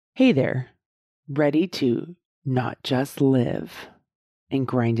Hey there, ready to not just live and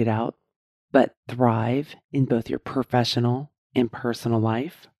grind it out, but thrive in both your professional and personal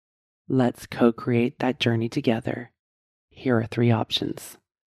life? Let's co-create that journey together. Here are 3 options.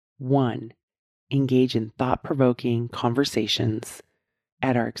 1. Engage in thought-provoking conversations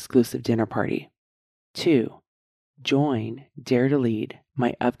at our exclusive dinner party. 2. Join Dare to Lead,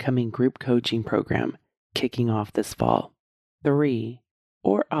 my upcoming group coaching program kicking off this fall. 3.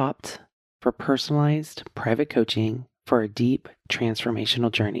 Or opt for personalized private coaching for a deep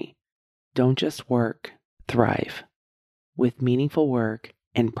transformational journey. Don't just work, thrive. With meaningful work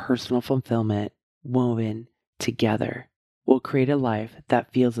and personal fulfillment woven together, we'll create a life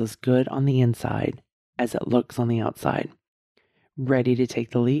that feels as good on the inside as it looks on the outside. Ready to take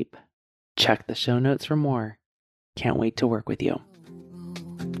the leap? Check the show notes for more. Can't wait to work with you.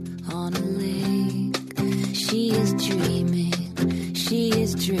 On a lake, she is dreaming, she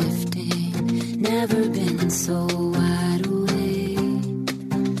is drifting, never been so wide awake.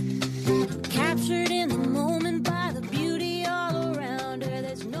 Captured in the moment by the beauty all around her,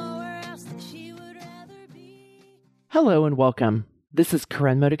 there's nowhere else that she would rather be. Hello and welcome. This is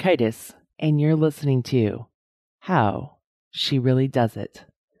Karen Motakaitis, and you're listening to How She Really Does It,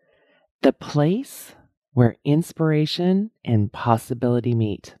 the place where inspiration and possibility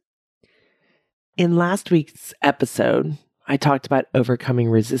meet. In last week's episode, I talked about overcoming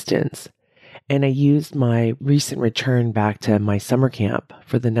resistance, and I used my recent return back to my summer camp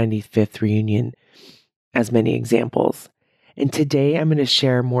for the 95th reunion as many examples. And today I'm going to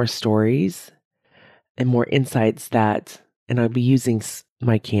share more stories and more insights and I'll be using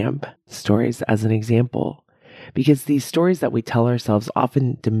my camp stories as an example, because these stories that we tell ourselves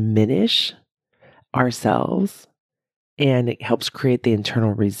often diminish ourselves, and it helps create the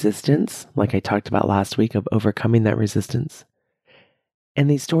internal resistance, like I talked about last week, of overcoming that resistance. And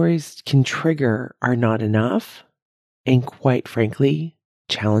these stories can trigger our not enough and, quite frankly,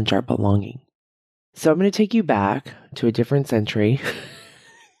 challenge our belonging. So I'm going to take you back to a different century.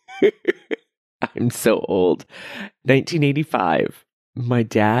 I'm so old. 1985. My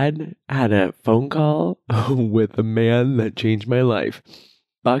dad had a phone call with a man that changed my life,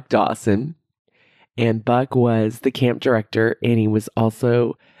 Buck Dawson. And Buck was the camp director, and he was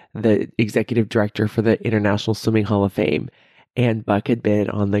also the executive director for the International Swimming Hall of Fame. And Buck had been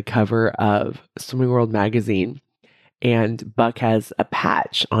on the cover of Swimming World magazine. And Buck has a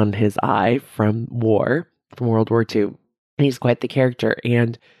patch on his eye from World War II. And he's quite the character.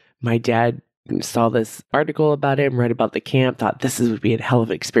 And my dad saw this article about him, read about the camp, thought this would be a hell of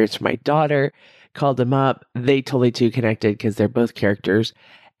an experience for my daughter, called him up. They totally too connected because they're both characters.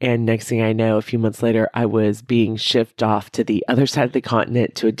 And next thing I know, a few months later, I was being shipped off to the other side of the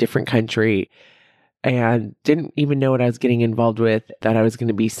continent to a different country and didn't even know what I was getting involved with, that I was going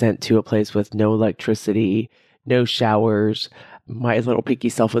to be sent to a place with no electricity, no showers. My little picky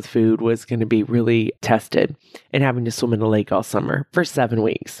self with food was going to be really tested, and having to swim in a lake all summer for 7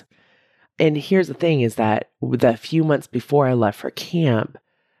 weeks. And here's the thing is that the few months before I left for camp,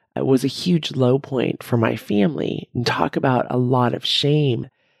 it was a huge low point for my family, and talk about a lot of shame.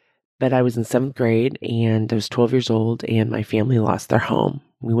 But I was in 7th grade and I was 12 years old, and my family lost their home.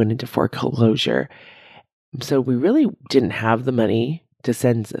 We went into foreclosure. So we really didn't have the money to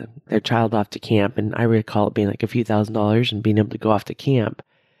send their child off to camp. And I recall it being like a few $1,000s and being able to go off to camp.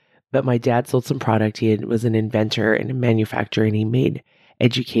 But my dad sold some product. He was an inventor and a manufacturer, and he made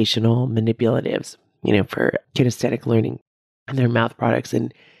educational manipulatives, for kinesthetic learning, and their mouth products.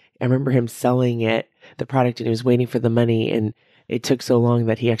 And I remember him selling the product, and he was waiting for the money, and it took so long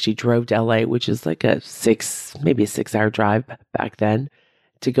that he actually drove to LA, which is like maybe a 6-hour drive back then,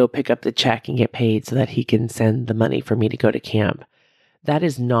 to go pick up the check and get paid so that he can send the money for me to go to camp. That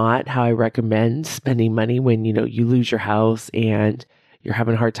is not how I recommend spending money when, you lose your house and you're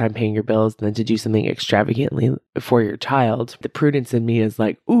having a hard time paying your bills, and then to do something extravagantly for your child. The prudence in me is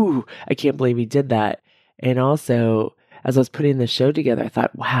like, ooh, I can't believe he did that. And also, as I was putting the show together, I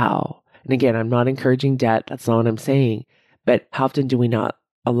thought, wow. And again, I'm not encouraging debt. That's not what I'm saying. But how often do we not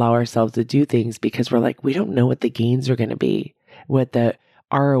allow ourselves to do things because we're like, we don't know what the gains are going to be, what the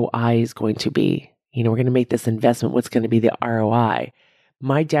ROI is going to be. We're going to make this investment. What's going to be the ROI?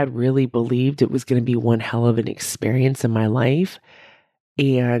 My dad really believed it was going to be one hell of an experience in my life.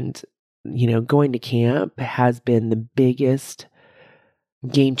 And, going to camp has been the biggest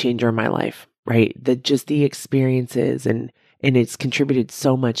game changer in my life, right? Just the experiences, and it's contributed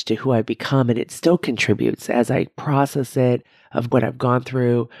so much to who I've become, and it still contributes as I process it, of what I've gone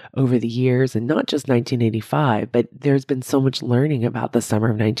through over the years, and not just 1985, but there's been so much learning about the summer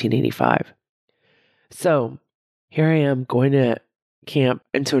of 1985. So here I am going to camp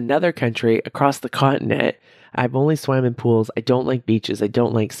into another country across the continent. I've only swam in pools. I don't like beaches. I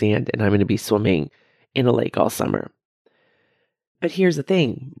don't like sand. And I'm going to be swimming in a lake all summer. But here's the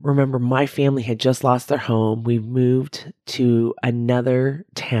thing. Remember, my family had just lost their home. We moved to another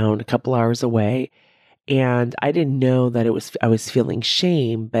town a couple hours away. And I didn't know that I was feeling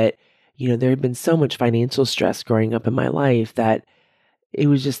shame, but there had been so much financial stress growing up in my life that it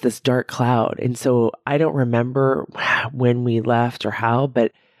was just this dark cloud. And so I don't remember when we left or how,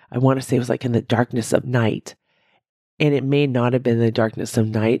 but I want to say it was like in the darkness of night. And it may not have been the darkness of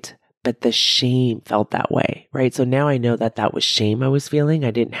night, but the shame felt that way, right? So now I know that that was shame I was feeling.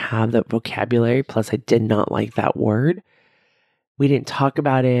 I didn't have the vocabulary. Plus, I did not like that word. We didn't talk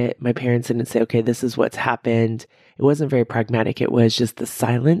about it. My parents didn't say, okay, this is what's happened. It wasn't very pragmatic. It was just the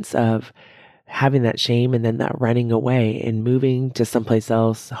silence of having that shame and then that running away and moving to someplace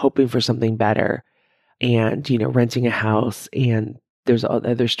else, hoping for something better and, renting a house. And there's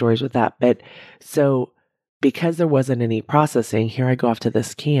other stories with that. But so because there wasn't any processing, here I go off to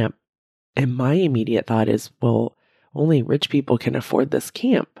this camp. And my immediate thought is, well, only rich people can afford this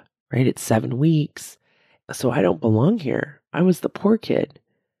camp, right? It's 7 weeks. So I don't belong here. I was the poor kid.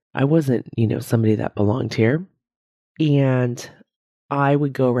 I wasn't, somebody that belonged here. And I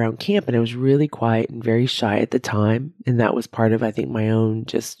would go around camp and I was really quiet and very shy at the time. And that was part of, I think, my own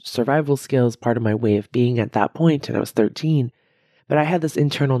just survival skills, part of my way of being at that point. And I was 13. But I had this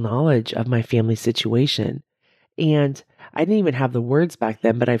internal knowledge of my family situation. And I didn't even have the words back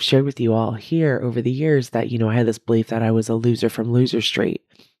then, but I've shared with you all here over the years that, I had this belief that I was a loser from Loser Street.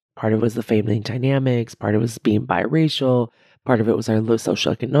 Part of it was the family dynamics. Part of it was being biracial. Part of it was our low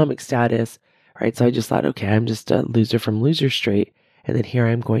socioeconomic status, right? So I just thought, okay, I'm just a loser from Loser Street. And then here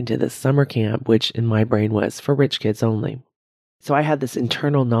I'm going to this summer camp, which in my brain was for rich kids only. So I had this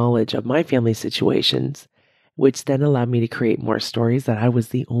internal knowledge of my family situations, which then allowed me to create more stories that I was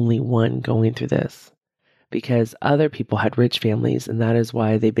the only one going through this. Because other people had rich families, and that is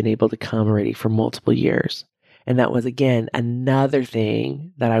why they've been able to come already for multiple years. And that was, again, another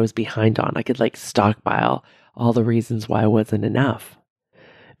thing that I was behind on. I could stockpile all the reasons why I wasn't enough.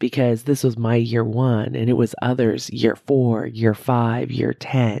 Because this was my year 1, and it was others' year 4, year 5, year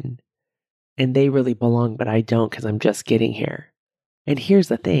 10. And they really belong, but I don't because I'm just getting here. And here's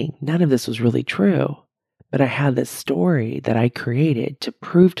the thing, none of this was really true. But I had this story that I created to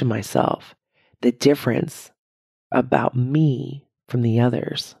prove to myself the difference about me from the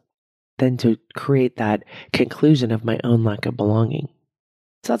others, than to create that conclusion of my own lack of belonging.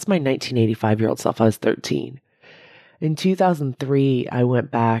 So that's my 1985-year-old self. I was 13. In 2003, I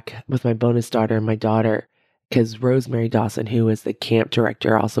went back with my bonus daughter and my daughter because Rosemary Dawson, who was the camp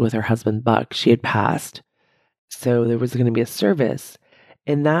director, also with her husband Buck, she had passed. So there was going to be a service.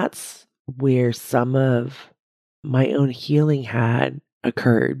 And that's where some of my own healing had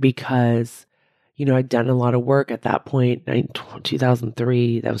occurred because I'd done a lot of work at that point in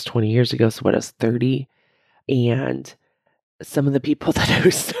 2003. That was 20 years ago. So I was 30. And some of the people that I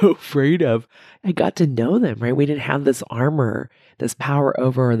was so afraid of, I got to know them, right? We didn't have this armor, this power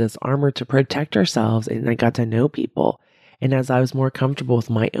over, or this armor to protect ourselves. And I got to know people. And as I was more comfortable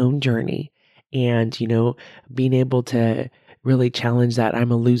with my own journey and, being able to really challenge that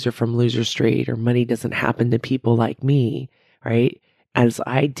I'm a loser from Loser Street or money doesn't happen to people like me, right? As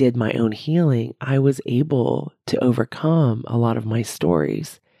I did my own healing, I was able to overcome a lot of my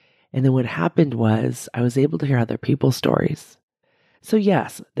stories. And then what happened was I was able to hear other people's stories. So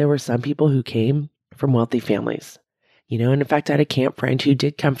yes, there were some people who came from wealthy families, and in fact, I had a camp friend who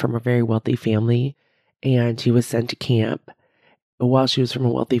did come from a very wealthy family and he was sent to camp. But while she was from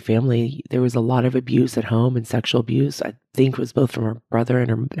a wealthy family, there was a lot of abuse at home and sexual abuse. I think it was both from her brother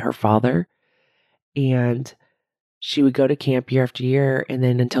and her father. And she would go to camp year after year, and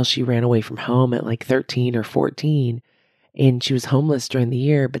then until she ran away from home at 13 or 14, and she was homeless during the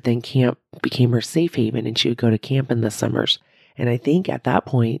year, but then camp became her safe haven, and she would go to camp in the summers. And I think at that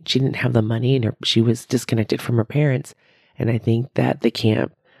point, she didn't have the money, and she was disconnected from her parents, and I think that the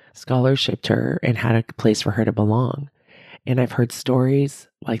camp scholarshiped her and had a place for her to belong. And I've heard stories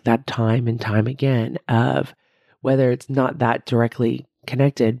like that time and time again of whether it's not that directly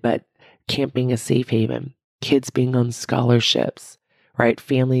connected, but camp being a safe haven, kids being on scholarships, right?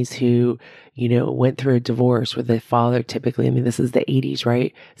 Families who, went through a divorce where the father typically, this is the 80s,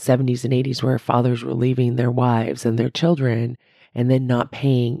 right? 70s and 80s where fathers were leaving their wives and their children and then not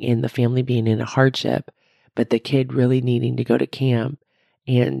paying and the family being in a hardship, but the kid really needing to go to camp.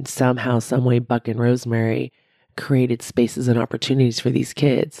 And somehow, some way, Buck and Rosemary created spaces and opportunities for these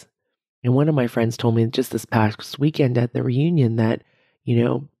kids. And one of my friends told me just this past weekend at the reunion that,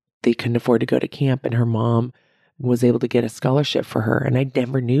 they couldn't afford to go to camp and her mom was able to get a scholarship for her. And I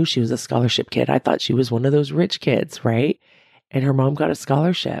never knew she was a scholarship kid. I thought she was one of those rich kids, right? And her mom got a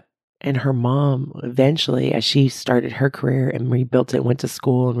scholarship. And her mom eventually, as she started her career and rebuilt it, went to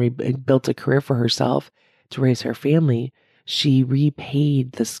school and rebuilt a career for herself to raise her family, she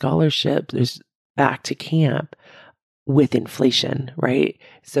repaid the scholarship back to camp with inflation, right?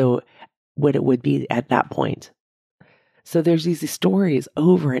 So what it would be at that point. So there's these stories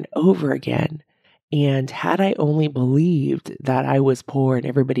over and over again. And had I only believed that I was poor and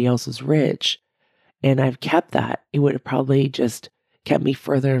everybody else was rich, and I've kept that, it would have probably just kept me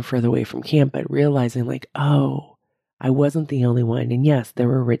further and further away from camp. But realizing like, oh, I wasn't the only one. And yes, there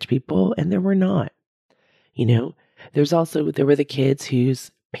were rich people and there were not. You know, there were the kids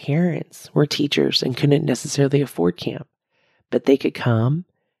whose parents were teachers and couldn't necessarily afford camp, but they could come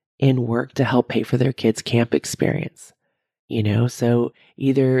and work to help pay for their kids' camp experience. You know, so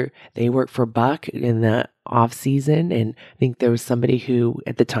either they worked for Buck in the off season, and I think there was somebody who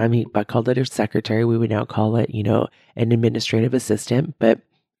at the time Buck called it her secretary. We would now call it, you know, an administrative assistant, but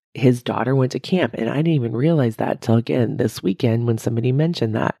his daughter went to camp. And I didn't even realize that till again this weekend when somebody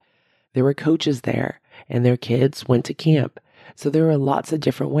mentioned that there were coaches there and their kids went to camp. So there were lots of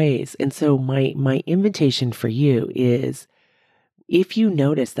different ways. And so my invitation for you is, if you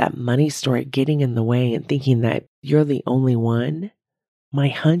notice that money story getting in the way and thinking that you're the only one, my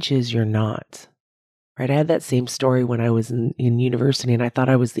hunch is you're not. Right? I had that same story when I was in university, and I thought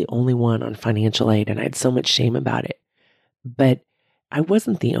I was the only one on financial aid, and I had so much shame about it. But I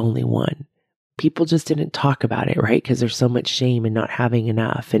wasn't the only one. People just didn't talk about it, right? Because there's so much shame in not having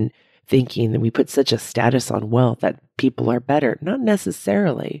enough and thinking that we put such a status on wealth that people are better. Not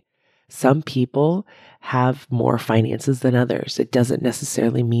necessarily. Some people have more finances than others. It doesn't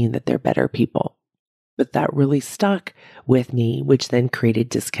necessarily mean that they're better people. But that really stuck with me, which then created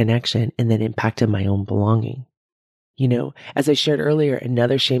disconnection and then impacted my own belonging. You know, as I shared earlier,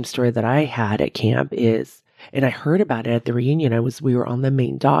 another shame story that I had at camp is, and I heard about it at the reunion, we were on the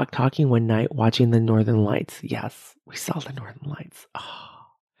main dock talking one night, watching the Northern Lights. Yes, we saw the Northern Lights. Oh,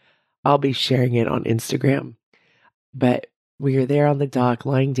 I'll be sharing it on Instagram. But we were there on the dock,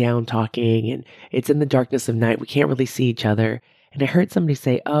 lying down, talking, and it's in the darkness of night. We can't really see each other. And I heard somebody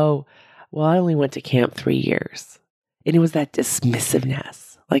say, oh, well, I only went to camp 3 years. And it was that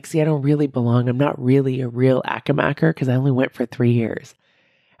dismissiveness. Like, see, I don't really belong. I'm not really a real Accomacker because I only went for 3 years.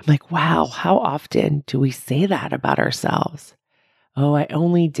 I'm like, wow, how often do we say that about ourselves? Oh, I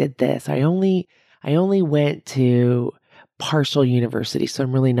only did this. I only went to partial university, so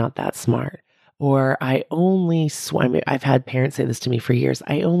I'm really not that smart. Or I only swam. I've had parents say this to me for years.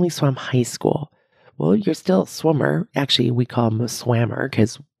 I only swam high school. Well, you're still a swimmer. Actually, we call them a swammer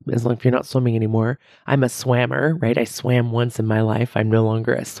because as long as you're not swimming anymore, I'm a swammer, right? I swam once in my life. I'm no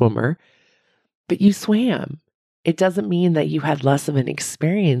longer a swimmer. But you swam. It doesn't mean that you had less of an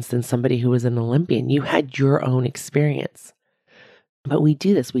experience than somebody who was an Olympian. You had your own experience. But we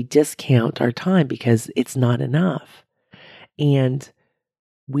do this. We discount our time because it's not enough. And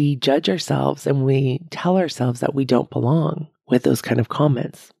we judge ourselves and we tell ourselves that we don't belong with those kind of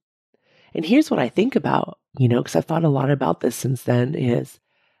comments. And here's what I think about, you know, because I've thought a lot about this since then, is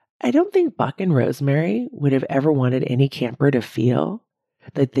I don't think Buck and Rosemary would have ever wanted any camper to feel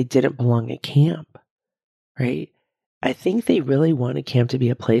that they didn't belong at camp, right? I think they really wanted camp to be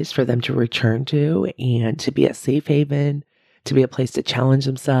a place for them to return to and to be a safe haven, to be a place to challenge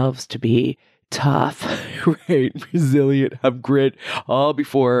themselves, to be tough, right? Resilient, have grit, all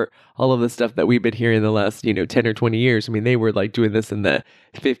before all of the stuff that we've been hearing the last, 10 or 20 years. I mean, they were like doing this in the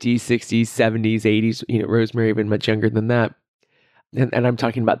 50s, 60s, 70s, 80s, Rosemary even much younger than that. And I'm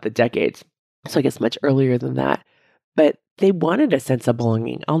talking about the decades. So I guess much earlier than that. But they wanted a sense of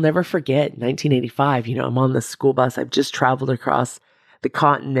belonging. I'll never forget 1985, I'm on the school bus. I've just traveled across the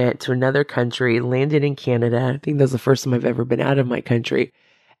continent to another country, landed in Canada. I think that was the first time I've ever been out of my country.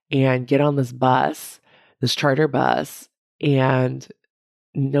 And get on this bus, this charter bus, and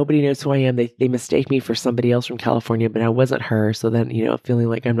nobody knows who I am. They mistake me for somebody else from California, but I wasn't her. So then, feeling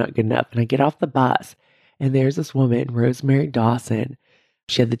like I'm not good enough. And I get off the bus, and there's this woman, Rosemary Dawson.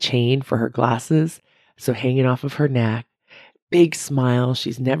 She had the chain for her glasses, so hanging off of her neck. Big smile.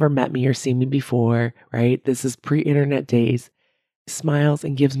 She's never met me or seen me before, right? This is pre-internet days. Smiles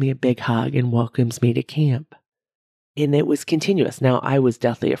and gives me a big hug and welcomes me to camp. And it was continuous. Now, I was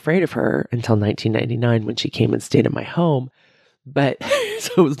deathly afraid of her until 1999 when she came and stayed at my home. But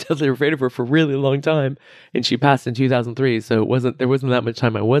so I was deathly afraid of her for a really long time. And she passed in 2003. So there wasn't that much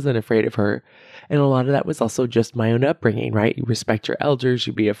time I wasn't afraid of her. And a lot of that was also just my own upbringing, right? You respect your elders,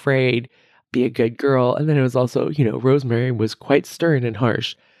 you be afraid, be a good girl. And then it was also, Rosemary was quite stern and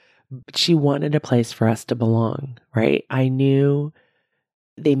harsh. But she wanted a place for us to belong, right? I knew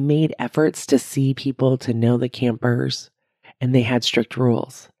they made efforts to see people, to know the campers, and they had strict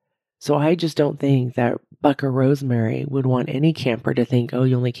rules. So I just don't think that Buck or Rosemary would want any camper to think, oh,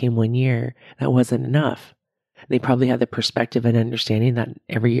 you only came 1 year. That wasn't enough. They probably had the perspective and understanding that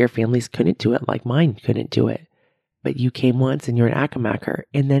every year families couldn't do it like mine couldn't do it. But you came once and you're an Accomacker.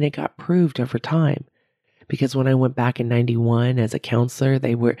 And then it got proved over time. Because when I went back in 91 as a counselor,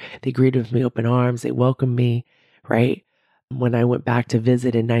 they greeted with me open arms. They welcomed me, right? When I went back to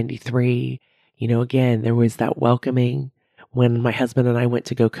visit in 93, again, there was that welcoming. When my husband and I went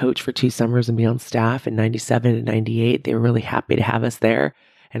to go coach for 2 summers and be on staff in 97 and 98, they were really happy to have us there.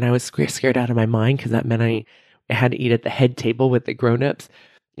 And I was scared out of my mind because that meant I had to eat at the head table with the grown-ups.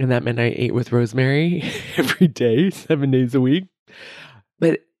 And that meant I ate with Rosemary every day, 7 days a week.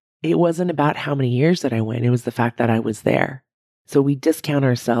 But it wasn't about how many years that I went. It was the fact that I was there. So we discount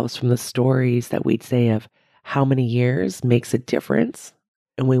ourselves from the stories that we'd say of how many years makes a difference.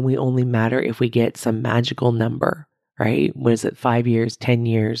 And when we only matter if we get some magical number, right? Was it 5 years, 10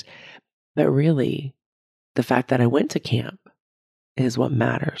 years? But really, the fact that I went to camp is what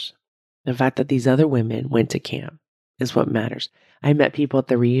matters. The fact that these other women went to camp is what matters. I met people at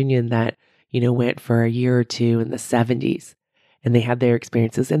the reunion that, went for a year or two in the 70s and they had their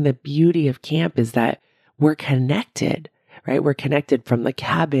experiences. And the beauty of camp is that we're connected, right? We're connected from the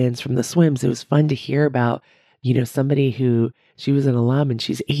cabins, from the swims. It was fun to hear about, somebody who, she was an alum and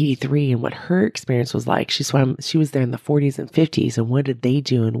she's 83 and what her experience was like. She was there in the 40s and 50s and what did they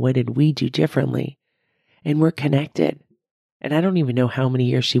do and what did we do differently? And we're connected. And I don't even know how many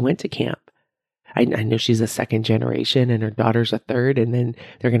years she went to camp. I know she's a second generation and her daughter's a third, and then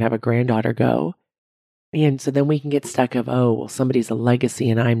they're going to have a granddaughter go. And so then we can get stuck of, oh, well, somebody's a legacy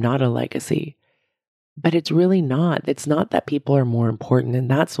and I'm not a legacy. But it's really not. It's not that people are more important. And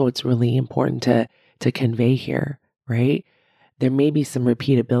that's what's really important to convey here, right? There may be some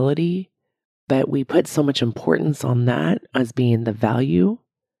repeatability, but we put so much importance on that as being the value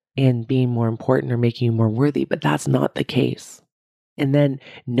and being more important or making you more worthy, but that's not the case. And then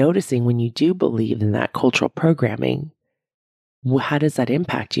noticing when you do believe in that cultural programming, how does that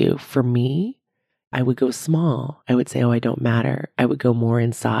impact you? For me, I would go small. I would say, oh, I don't matter. I would go more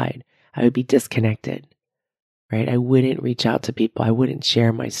inside. I would be disconnected, right? I wouldn't reach out to people. I wouldn't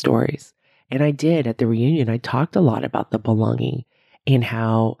share my stories. And I did at the reunion. I talked a lot about the belonging and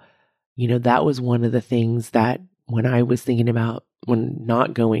how, that was one of the things that when I was thinking about when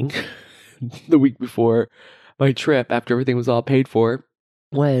not going the week before my trip, after everything was all paid for,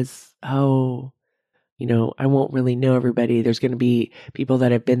 was, oh, I won't really know everybody. There's going to be people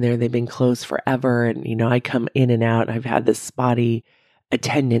that have been there. They've been close forever. And, I come in and out. I've had this spotty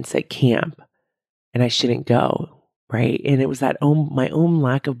attendance at camp and I shouldn't go. Right. And it was that my own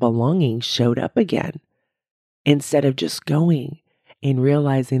lack of belonging showed up again instead of just going and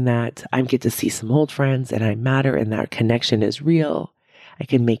realizing that I get to see some old friends and I matter and that connection is real. I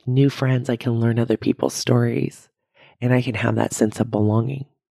can make new friends. I can learn other people's stories and I can have that sense of belonging.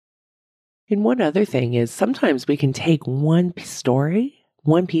 And one other thing is sometimes we can take one story,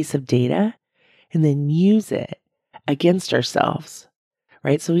 one piece of data, and then use it against ourselves,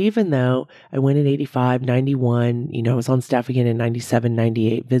 right? So even though I went in 85, 91, I was on staff again in 97,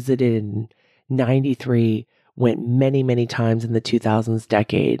 98, visited in 93, went many, many times in the 2000s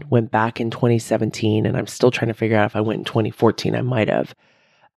decade, went back in 2017, and I'm still trying to figure out if I went in 2014, I might have.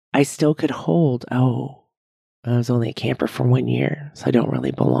 I still could hold, oh, I was only a camper for 1 year, so I don't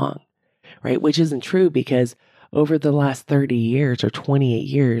really belong. Right? Which isn't true because over the last 30 years or 28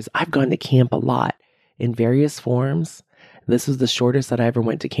 years, I've gone to camp a lot in various forms. This was the shortest that I ever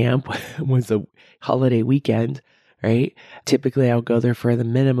went to camp was a holiday weekend, right? Typically I'll go there for the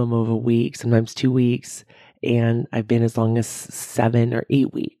minimum of a week, sometimes 2 weeks. And I've been as long as 7 or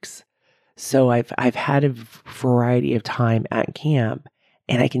 8 weeks. So I've had a variety of time at camp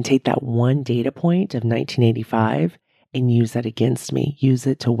and I can take that one data point of 1985 and use that against me, use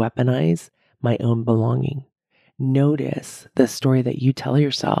it to weaponize my own belonging. Notice the story that you tell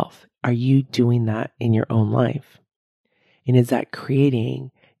yourself. Are you doing that in your own life? And is that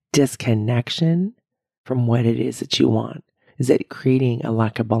creating disconnection from what it is that you want? Is it creating a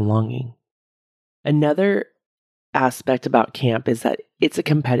lack of belonging? Another aspect about camp is that it's a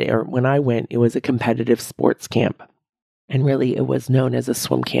competitive, when I went, it was a competitive sports camp. And really it was known as a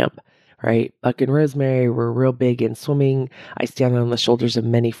swim camp. Right? Buck and Rosemary were real big in swimming. I stand on the shoulders of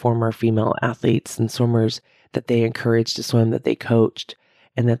many former female athletes and swimmers that they encouraged to swim, that they coached,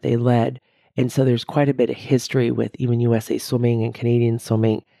 and that they led. And so there's quite a bit of history with even USA Swimming and Canadian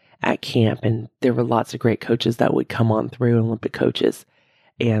Swimming at camp. And there were lots of great coaches that would come on through, Olympic coaches.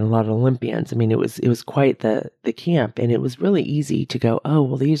 and a lot of Olympians. I mean, it was quite the camp, and it was really easy to go, oh,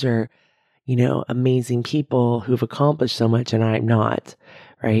 well, these are, amazing people who've accomplished so much and I'm not,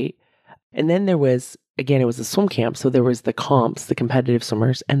 right? And then there was, again, it was a swim camp. So there was the comps, the competitive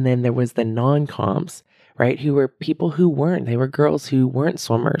swimmers, and then there was the non-comps, right? Who were people who weren't. They were girls who weren't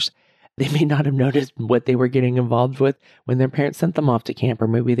swimmers. They may not have noticed what they were getting involved with when their parents sent them off to camp, or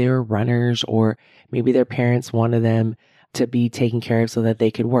maybe they were runners, or maybe their parents wanted them to be taken care of so that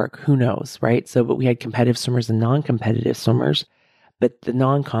they could work. Who knows, right? So, but we had competitive swimmers and non-competitive swimmers. But the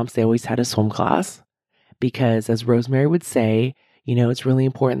non-comps, they always had a swim class because, as Rosemary would say, it's really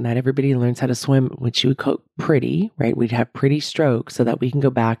important that everybody learns how to swim, which she would call pretty, right? We'd have pretty strokes so that we can go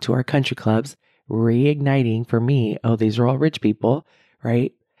back to our country clubs, reigniting for me. Oh, these are all rich people,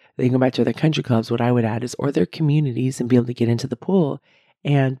 right? They can go back to their country clubs. What I would add is, or their communities, and be able to get into the pool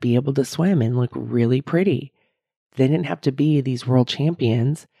and be able to swim and look really pretty. They didn't have to be these world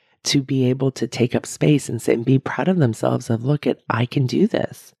champions to be able to take up space and sit and be proud of themselves of, look at, I can do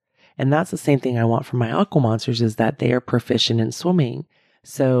this. And that's the same thing I want for my aqua monsters, is that they are proficient in swimming.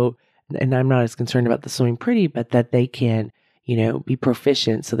 So, and I'm not as concerned about the swimming pretty, but that they can, be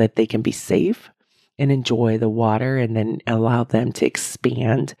proficient so that they can be safe and enjoy the water, and then allow them to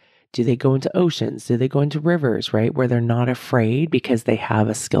expand. Do they go into oceans? Do they go into rivers, right? Where they're not afraid because they have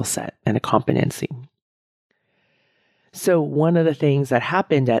a skill set and a competency. So one of the things that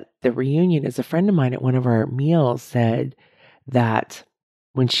happened at the reunion is a friend of mine at one of our meals said that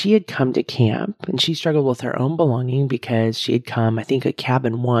when she had come to camp, and she struggled with her own belonging because she had come, I think, at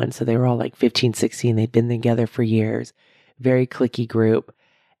cabin 1. So they were all like 15, 16. They'd been together for years, very cliquey group.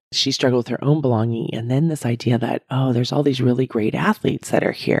 She struggled with her own belonging. And then this idea that, oh, there's all these really great athletes that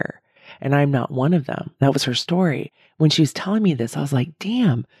are here, and I'm not one of them. That was her story. When she was telling me this, I was like,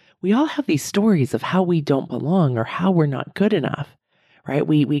 damn, we all have these stories of how we don't belong or how we're not good enough, right?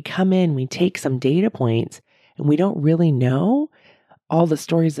 We come in, we take some data points, and we don't really know all the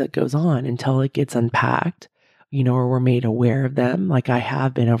stories that goes on until it gets unpacked, or we're made aware of them, like I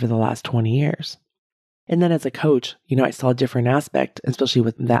have been over the last 20 years. And then as a coach, I saw a different aspect, especially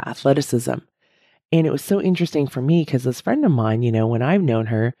with that athleticism. And it was so interesting for me because this friend of mine, when I've known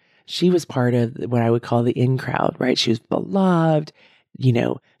her, she was part of what I would call the in crowd, right? She was beloved.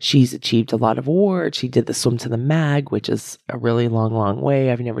 She's achieved a lot of awards. She did the swim to the mag, which is a really long, long way.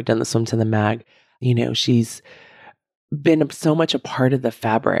 I've never done the swim to the mag. She's been so much a part of the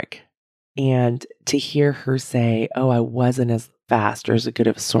fabric. And to hear her say, oh, I wasn't as fast or as good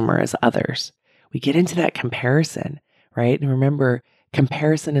of a swimmer as others, we get into that comparison, right? And remember,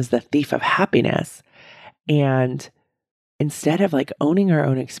 comparison is the thief of happiness. And instead of like owning our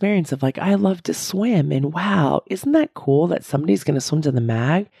own experience of like, I love to swim, and wow, isn't that cool that somebody's going to swim to the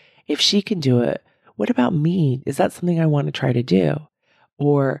mag? If she can do it, what about me? Is that something I want to try to do?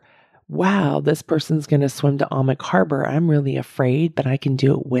 Or, wow, this person's going to swim to Amick Harbor. I'm really afraid, but I can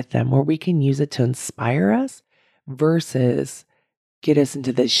do it with them. Or we can use it to inspire us versus get us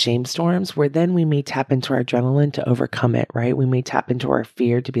into the shame storms where then we may tap into our adrenaline to overcome it, right? We may tap into our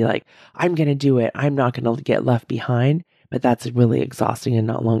fear to be like, I'm going to do it. I'm not going to get left behind. But that's really exhausting and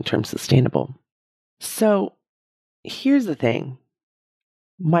not long-term sustainable. So here's the thing.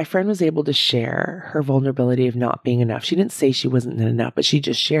 My friend was able to share her vulnerability of not being enough. She didn't say she wasn't enough, but she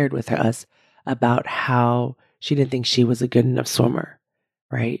just shared with us about how she didn't think she was a good enough swimmer,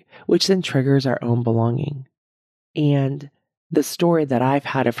 right? Which then triggers our own belonging. And the story that I've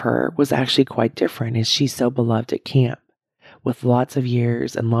had of her was actually quite different, is she's so beloved at camp with lots of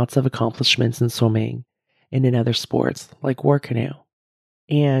years and lots of accomplishments in swimming and in other sports like war canoe.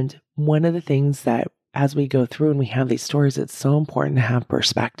 And one of the things that as we go through and we have these stories, it's so important to have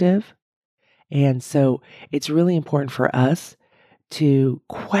perspective. And so it's really important for us to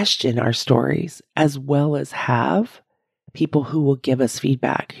question our stories as well as have people who will give us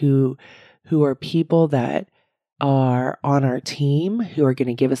feedback, who are people that are on our team, who are going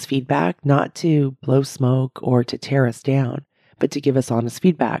to give us feedback, not to blow smoke or to tear us down, but to give us honest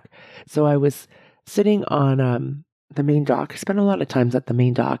feedback. So I was sitting on the main dock. I spent a lot of times at the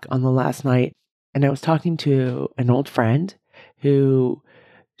main dock on the last night, and I was talking to an old friend who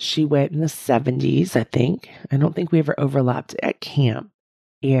she went in the 70s, I think. I don't think we ever overlapped at camp.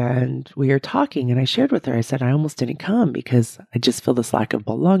 And we were talking, and I shared with her, I said, I almost didn't come because I just feel this lack of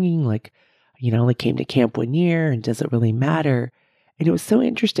belonging. Like, I only came to camp 1 year, and does it really matter? And it was so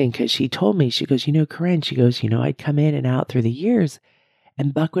interesting because she told me, she goes, Corinne, she goes, I'd come in and out through the years,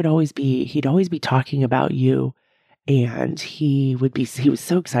 and Buck he'd always be talking about you. And he was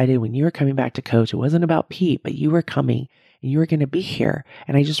so excited when you were coming back to coach. It wasn't about Pete, but you were coming and you were going to be here.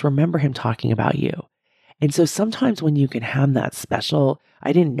 And I just remember him talking about you. And so sometimes when you can have that special,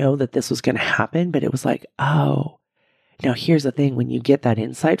 I didn't know that this was going to happen, but it was like, oh, now here's the thing. When you get that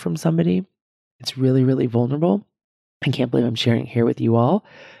insight from somebody, it's really, really vulnerable. I can't believe I'm sharing here with you all,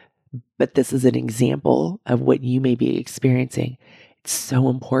 but this is an example of what you may be experiencing. It's so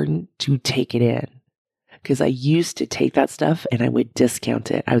important to take it in, because I used to take that stuff and I would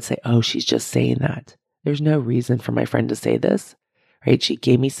discount it. I would say, oh, she's just saying that. There's no reason for my friend to say this, right? She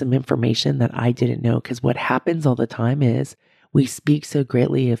gave me some information that I didn't know, because what happens all the time is we speak so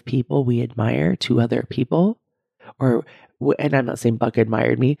greatly of people we admire to other people, and I'm not saying Buck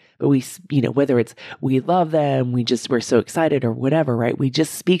admired me, but we, whether it's we love them, we're so excited or whatever, right? We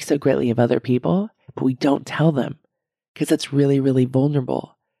just speak so greatly of other people, but we don't tell them because it's really, really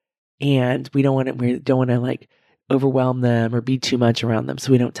vulnerable. And we don't want to like overwhelm them or be too much around them.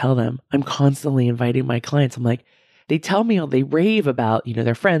 So we don't tell them. I'm constantly inviting my clients. I'm like, they tell me they rave about,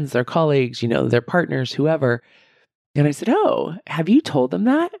 their friends, their colleagues, their partners, whoever. And I said, oh, have you told them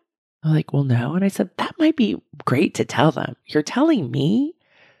that? They're like, well, no. And I said, that might be great to tell them. You're telling me,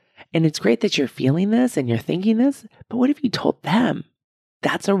 and it's great that you're feeling this and you're thinking this, but what if you told them?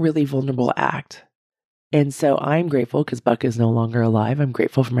 That's a really vulnerable act. And so I'm grateful because Buck is no longer alive. I'm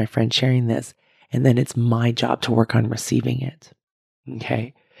grateful for my friend sharing this. And then it's my job to work on receiving it.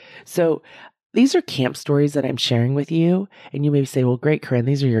 Okay. So these are camp stories that I'm sharing with you. And you may say, well, great, Corinne,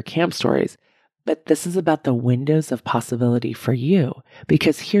 these are your camp stories. But this is about the windows of possibility for you.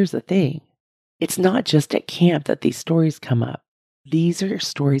 Because here's the thing. It's not just at camp that these stories come up. These are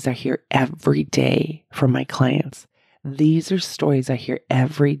stories I hear every day from my clients. These are stories I hear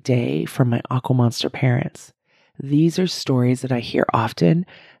every day from my Aqua Monster parents. These are stories that I hear often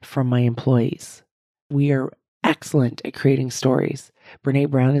from my employees. We are excellent at creating stories. Brene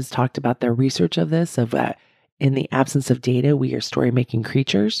Brown has talked about their research of this, in the absence of data, we are story-making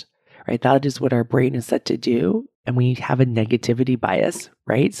creatures, right? That is what our brain is set to do. And we have a negativity bias,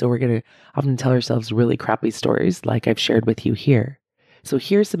 right? So we're going to often tell ourselves really crappy stories like I've shared with you here. So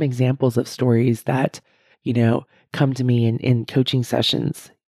here's some examples of stories that, come to me in coaching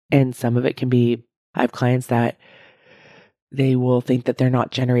sessions. And some of it can be, I have clients that they will think that they're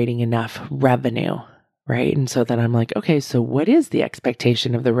not generating enough revenue, right? And so then I'm like, okay, so what is the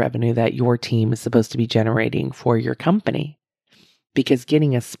expectation of the revenue that your team is supposed to be generating for your company? Because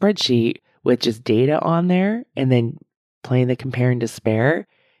getting a spreadsheet with just data on there and then playing the compare and despair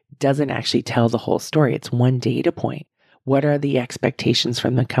doesn't actually tell the whole story. It's one data point. What are the expectations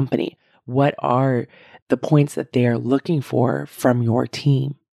from the company? What are the points that they are looking for from your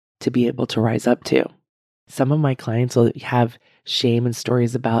team to be able to rise up to? Some of my clients will have shame and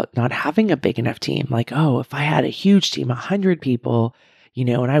stories about not having a big enough team. Like, oh, if I had a huge team, 100 people,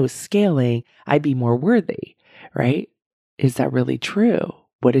 and I was scaling, I'd be more worthy, right? Is that really true?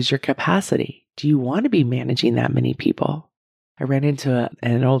 What is your capacity? Do you want to be managing that many people? I ran into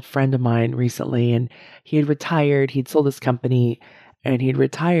an old friend of mine recently, and he had retired. He'd sold his company and he'd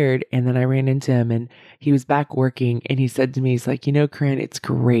retired. And then I ran into him and he was back working. And he said to me, he's like, Corinne, it's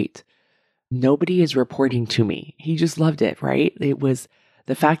great. Nobody is reporting to me. He just loved it, right? It was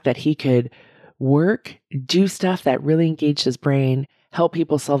the fact that he could work, do stuff that really engaged his brain, help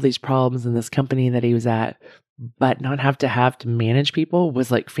people solve these problems in this company that he was at, but not have to manage people was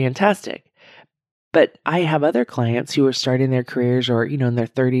like fantastic. But I have other clients who are starting their careers or, in their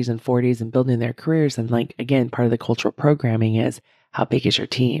 30s and 40s and building their careers. And like, again, part of the cultural programming is how big is your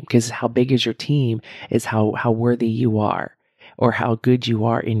team? Because how big is your team is how worthy you are or how good you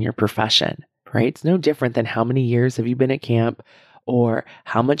are in your profession, right? It's no different than how many years have you been at camp or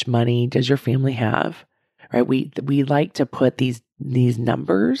how much money does your family have, right? We like to put these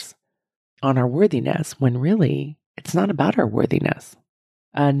numbers on our worthiness when really it's not about our worthiness.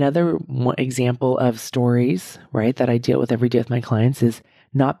 Another example of stories, right, that I deal with every day with my clients is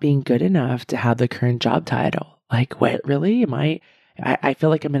not being good enough to have the current job title. Like, what, really? I feel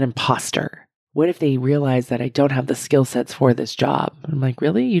like I'm an imposter. What if they realize that I don't have the skill sets for this job? I'm like,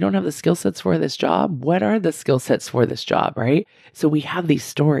 really? You don't have the skill sets for this job? What are the skill sets for this job, right? So we have these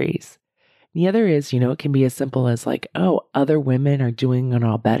stories. The other is, it can be as simple as like, oh, other women are doing it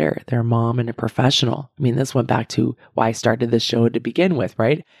all better. They're a mom and a professional. I mean, this went back to why I started this show to begin with,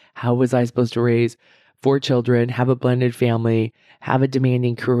 right? How was I supposed to raise 4 children, have a blended family, have a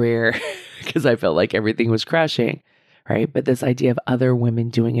demanding career? Because I felt like everything was crashing, right? But this idea of other women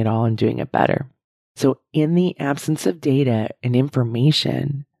doing it all and doing it better. So in the absence of data and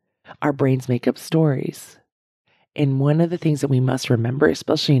information, our brains make up stories. And one of the things that we must remember,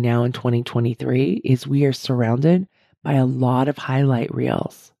 especially now in 2023, is we are surrounded by a lot of highlight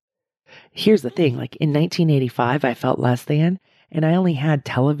reels. Here's the thing, like in 1985, I felt less than, and I only had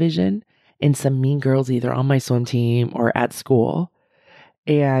television and some mean girls either on my swim team or at school.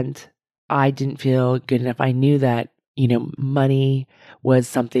 And I didn't feel good enough. I knew that, money was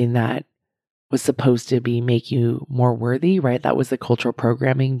something that was supposed to make you more worthy, right? That was the cultural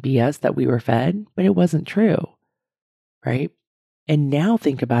programming BS that we were fed, but it wasn't true, right? And now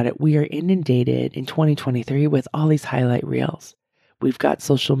think about it. We are inundated in 2023 with all these highlight reels. We've got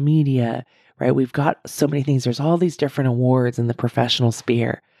social media, right? We've got so many things. There's all these different awards in the professional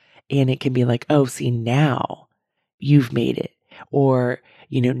sphere. And it can be like, oh, see, now you've made it. Or,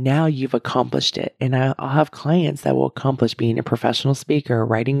 now you've accomplished it. And I'll have clients that will accomplish being a professional speaker,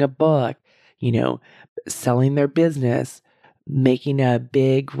 writing a book, selling their business, making a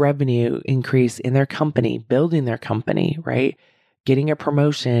big revenue increase in their company, building their company, right? Getting a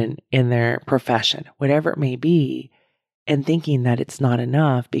promotion in their profession, whatever it may be, and thinking that it's not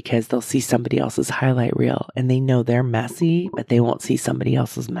enough because they'll see somebody else's highlight reel and they know they're messy, but they won't see somebody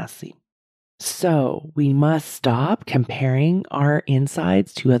else's messy. So we must stop comparing our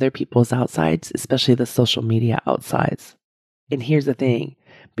insides to other people's outsides, especially the social media outsides. And here's the thing,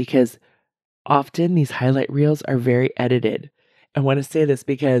 because often these highlight reels are very edited. I want to say this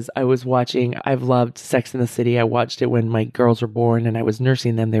because I've loved Sex and the City. I watched it when my girls were born and I was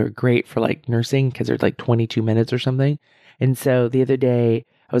nursing them. They were great for like nursing because they're like 22 minutes or something. And so the other day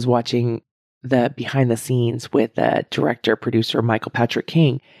I was watching the behind the scenes with director, producer Michael Patrick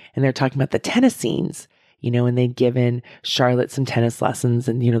King, and they're talking about the tennis scenes, and they'd given Charlotte some tennis lessons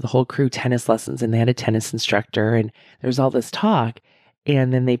and, the whole crew tennis lessons, and they had a tennis instructor and there's all this talk.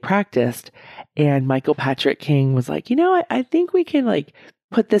 And then they practiced, and Michael Patrick King was like, I think we can like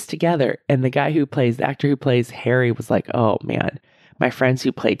put this together. And the actor who plays Harry was like, oh man, my friends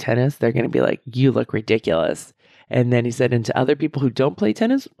who play tennis, they're going to be like, you look ridiculous. And then he said, and to other people who don't play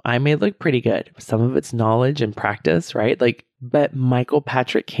tennis, I may look pretty good. Some of it's knowledge and practice, right? But Michael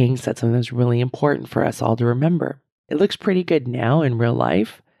Patrick King said something that's really important for us all to remember. It looks pretty good now in real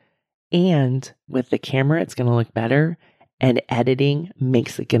life. And with the camera, it's going to look better. And editing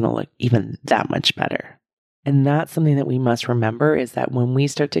makes it going to look even that much better. And that's something that we must remember, is that when we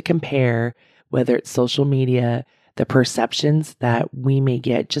start to compare, whether it's social media, the perceptions that we may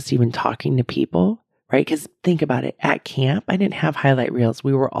get just even talking to people, right? Because think about it, at camp, I didn't have highlight reels.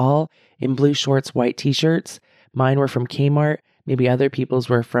 We were all in blue shorts, white t-shirts. Mine were from Kmart. Maybe other people's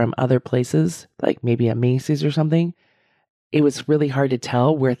were from other places, like maybe a Macy's or something. It was really hard to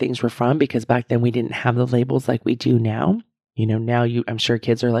tell where things were from because back then we didn't have the labels like we do now. Now I'm sure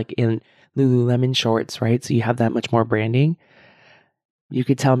kids are like in Lululemon shorts, right? So you have that much more branding. You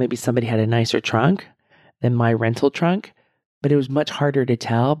could tell maybe somebody had a nicer trunk than my rental trunk, but it was much harder to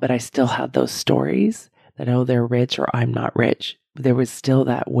tell. But I still had those stories that, oh, they're rich or I'm not rich. There was still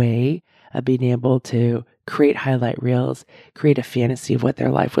that way of being able to create highlight reels, create a fantasy of what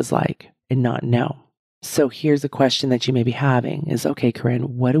their life was like and not know. So here's a question that you may be having is, okay,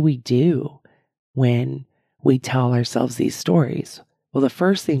 Corinne, what do we do when we tell ourselves these stories? Well, the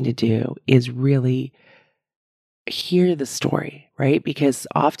first thing to do is really hear the story, right? Because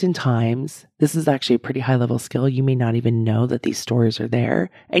oftentimes, this is actually a pretty high level skill. You may not even know that these stories are there.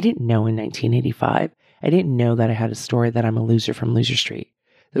 I didn't know in 1985. I didn't know that I had a story that I'm a loser from Loser Street.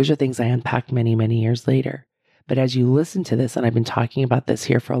 Those are things I unpacked many, many years later. But as you listen to this, and I've been talking about this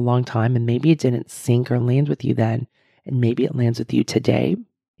here for a long time, and maybe it didn't sink or land with you then, and maybe it lands with you today,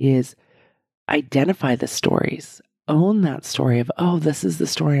 is identify the stories. Own that story of, oh, this is the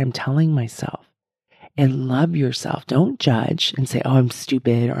story I'm telling myself. And love yourself. Don't judge and say, oh, I'm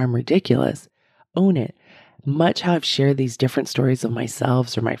stupid or I'm ridiculous. Own it. Much how I've shared these different stories of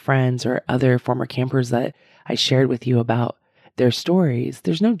myself or my friends or other former campers that I shared with you about their stories,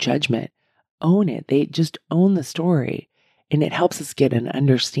 there's no judgment. Own it. They just own the story. And it helps us get an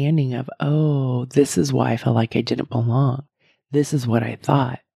understanding of, oh, this is why I felt like I didn't belong. This is what I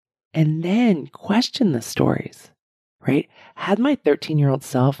thought. And then question the stories, right? Had my 13-year-old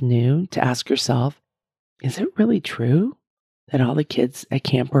self knew to ask yourself, is it really true that all the kids at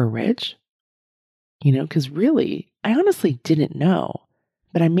camp were rich? Because really, I honestly didn't know,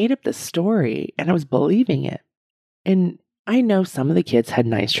 but I made up this story and I was believing it. And I know some of the kids had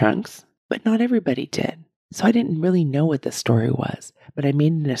nice trunks, but not everybody did. So I didn't really know what the story was, but I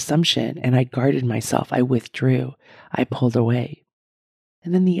made an assumption and I guarded myself. I withdrew. I pulled away.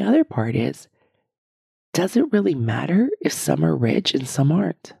 And then the other part is, does it really matter if some are rich and some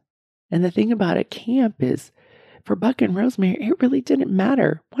aren't? And the thing about a camp is, for Buck and Rosemary, it really didn't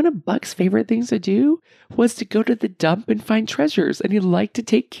matter. One of Buck's favorite things to do was to go to the dump and find treasures, and he liked to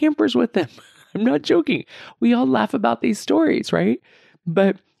take campers with him. I'm not joking. We all laugh about these stories, right?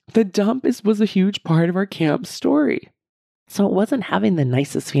 But the dump was a huge part of our camp story. So it wasn't having the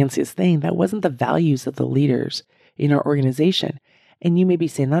nicest, fanciest thing. That wasn't the values of the leaders in our organization. And you may be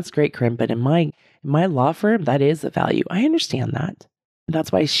saying, that's great, Corinne, but in my law firm, that is a value. I understand that.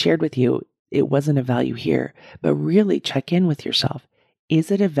 That's why I shared with you, it wasn't a value here, but really check in with yourself. Is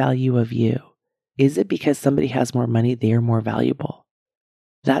it a value of you? Is it because somebody has more money, they are more valuable?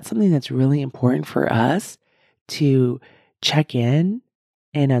 That's something that's really important for us to check in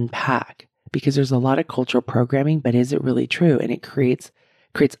and unpack, because there's a lot of cultural programming, but is it really true? And it creates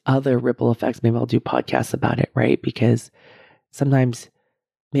other ripple effects. Maybe I'll do podcasts about it, right? Because sometimes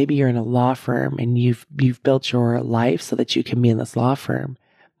maybe you're in a law firm and you've built your life so that you can be in this law firm,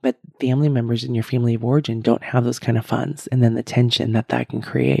 but family members in your family of origin don't have those kind of funds. And then the tension that can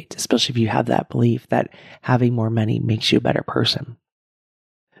create, especially if you have that belief that having more money makes you a better person.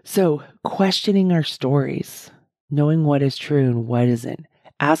 So questioning our stories, knowing what is true and what isn't,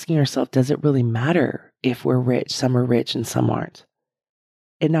 asking ourselves, does it really matter if we're rich? Some are rich and some aren't.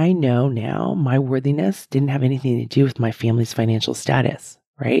 And I know now my worthiness didn't have anything to do with my family's financial status,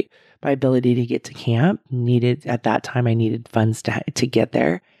 right? My ability to get to camp at that time, I needed funds to get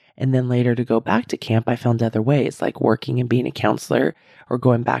there. And then later to go back to camp, I found other ways, like working and being a counselor or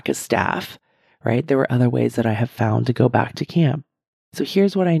going back as staff, right? There were other ways that I have found to go back to camp. So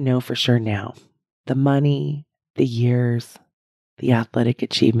here's what I know for sure now. The money, the years, the athletic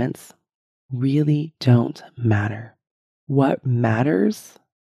achievements really don't matter. What matters,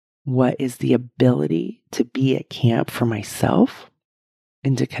 what is the ability to be at camp for myself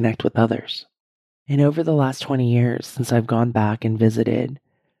and to connect with others. And over the last 20 years, since I've gone back and visited,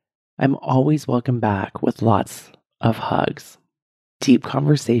 I'm always welcome back with lots of hugs, deep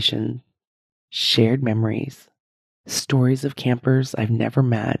conversation, shared memories, stories of campers I've never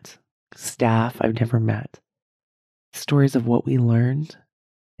met, staff I've never met, stories of what we learned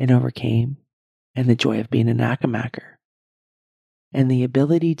and overcame, and the joy of being an Akamaker. And the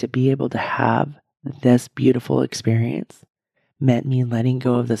ability to be able to have this beautiful experience meant me letting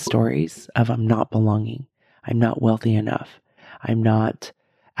go of the stories of I'm not belonging, I'm not wealthy enough, I'm not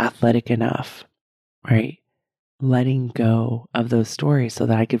athletic enough, right? Letting go of those stories so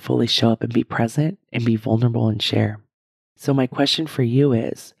that I could fully show up and be present and be vulnerable and share. So my question for you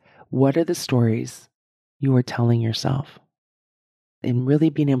is, what are the stories you are telling yourself? And really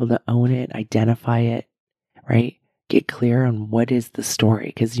being able to own it, identify it, right? Get clear on what is the story,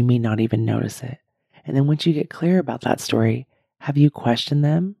 because you may not even notice it. And then once you get clear about that story, have you questioned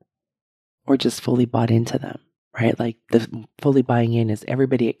them or just fully bought into them, right? Like the fully buying in is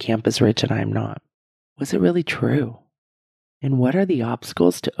everybody at camp is rich and I'm not. Was it really true? And what are the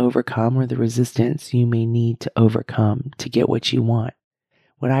obstacles to overcome or the resistance you may need to overcome to get what you want?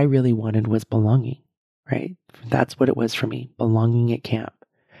 What I really wanted was belonging, right? That's what it was for me, belonging at camp.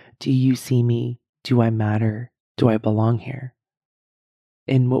 Do you see me? Do I matter? Do I belong here?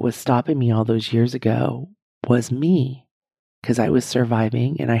 And what was stopping me all those years ago was me, because I was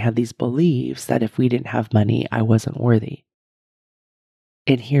surviving and I had these beliefs that if we didn't have money, I wasn't worthy.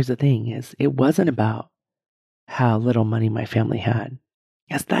 And here's the thing is, it wasn't about how little money my family had.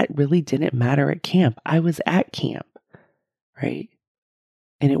 Yes, that really didn't matter at camp. I was at camp, right?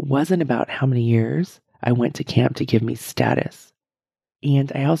 And it wasn't about how many years I went to camp to give me status.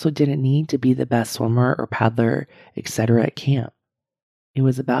 And I also didn't need to be the best swimmer or paddler, etc. at camp. It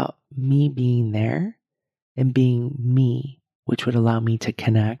was about me being there and being me, which would allow me to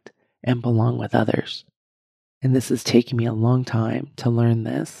connect and belong with others. And this has taken me a long time to learn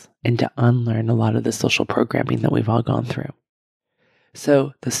this and to unlearn a lot of the social programming that we've all gone through.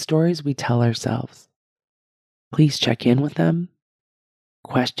 So the stories we tell ourselves, please check in with them,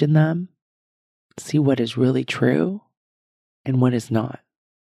 question them, see what is really true and what is not,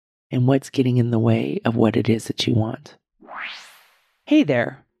 and what's getting in the way of what it is that you want. Hey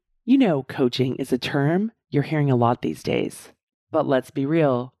there. You know, coaching is a term you're hearing a lot these days. But let's be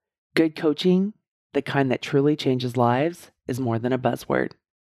real. Good coaching, the kind that truly changes lives, is more than a buzzword.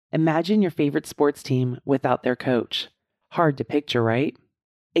 Imagine your favorite sports team without their coach. Hard to picture, right?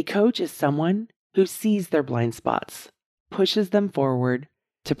 A coach is someone who sees their blind spots, pushes them forward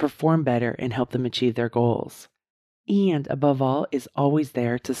to perform better and help them achieve their goals. And above all, is always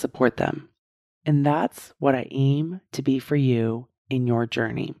there to support them. And that's what I aim to be for you in your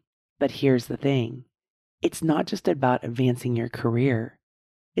journey. But here's the thing. It's not just about advancing your career.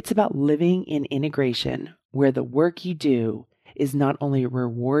 It's about living in integration where the work you do is not only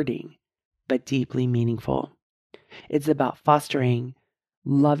rewarding, but deeply meaningful. It's about fostering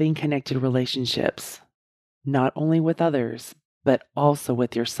loving, connected relationships, not only with others, but also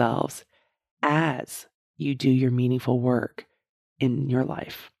with yourselves as you do your meaningful work in your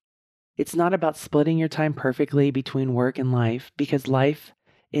life. It's not about splitting your time perfectly between work and life, because life,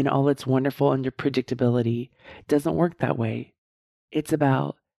 in all its wonderful unpredictability, doesn't work that way. It's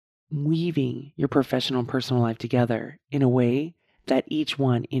about weaving your professional and personal life together in a way that each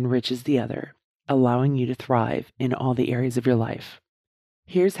one enriches the other, allowing you to thrive in all the areas of your life.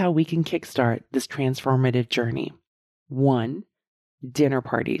 Here's how we can kickstart this transformative journey. 1. Dinner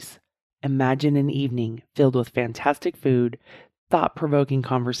parties. Imagine an evening filled with fantastic food, thought-provoking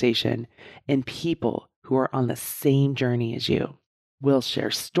conversation, and people who are on the same journey as you. We'll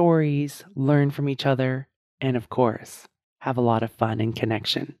share stories, learn from each other, and of course, have a lot of fun and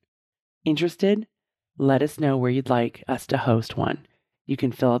connection. Interested? Let us know where you'd like us to host one. You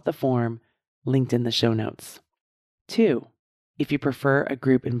can fill out the form linked in the show notes. 2. If you prefer a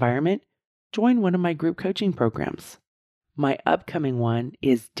group environment, join one of my group coaching programs. My upcoming one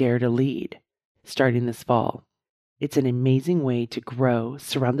is Dare to Lead, starting this fall. It's an amazing way to grow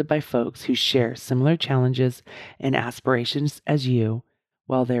surrounded by folks who share similar challenges and aspirations as you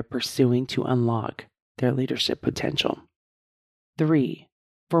while they're pursuing to unlock their leadership potential. 3.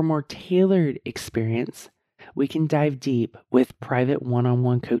 For more tailored experience, we can dive deep with private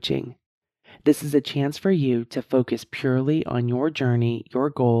one-on-one coaching. This is a chance for you to focus purely on your journey, your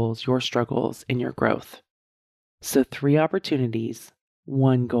goals, your struggles, and your growth. So 3 opportunities,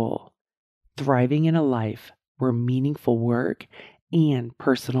 1 goal: thriving in a life where meaningful work and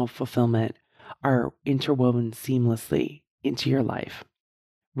personal fulfillment are interwoven seamlessly into your life.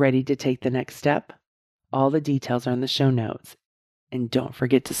 Ready to take the next step? All the details are in the show notes. And don't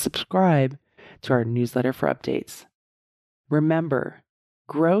forget to subscribe to our newsletter for updates. Remember,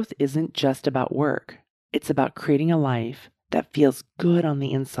 growth isn't just about work. It's about creating a life that feels good on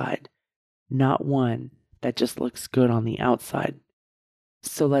the inside, not one that just looks good on the outside.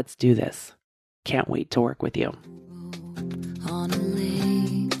 So let's do this. Can't wait to work with you. On a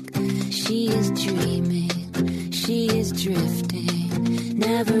lake, she is dreaming, she is drifting,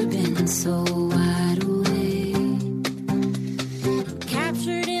 never been so